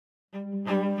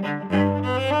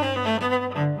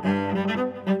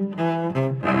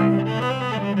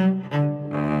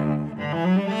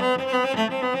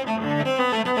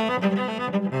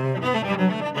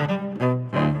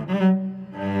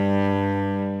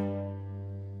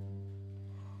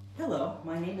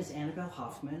is Annabelle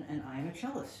Hoffman, and I am a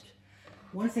cellist.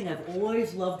 One thing I've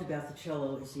always loved about the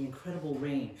cello is the incredible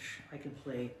range. I can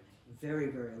play very,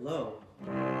 very low.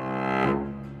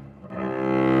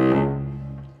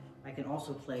 I can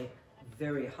also play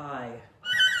very high.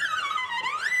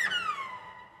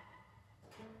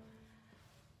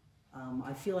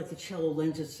 I feel like the cello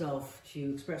lends itself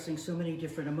to expressing so many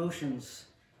different emotions.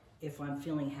 If I'm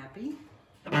feeling happy,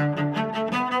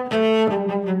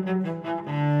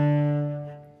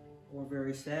 or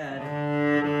very sad,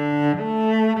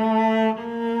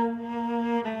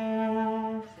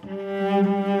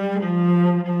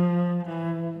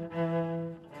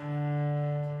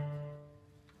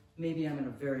 maybe I'm in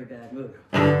a very bad mood.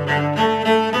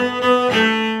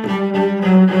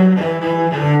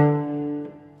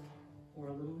 Or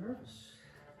a little nervous.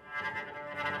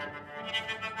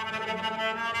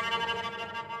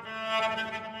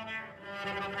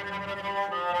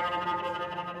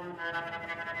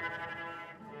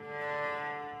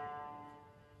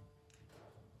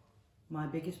 My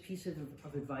biggest piece of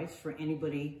advice for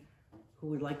anybody who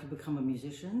would like to become a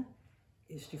musician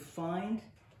is to find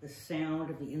the sound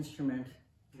of the instrument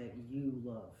that you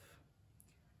love.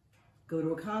 Go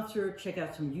to a concert, check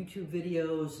out some YouTube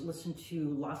videos, listen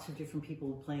to lots of different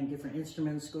people playing different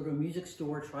instruments, go to a music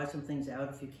store, try some things out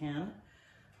if you can.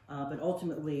 But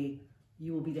ultimately,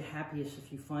 you will be the happiest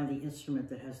if you find the instrument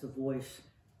that has the voice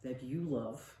that you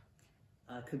love.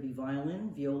 Could be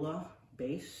violin, viola,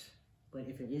 bass, but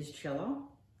if it is cello,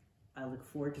 I look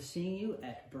forward to seeing you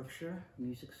at Berkshire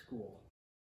Music School.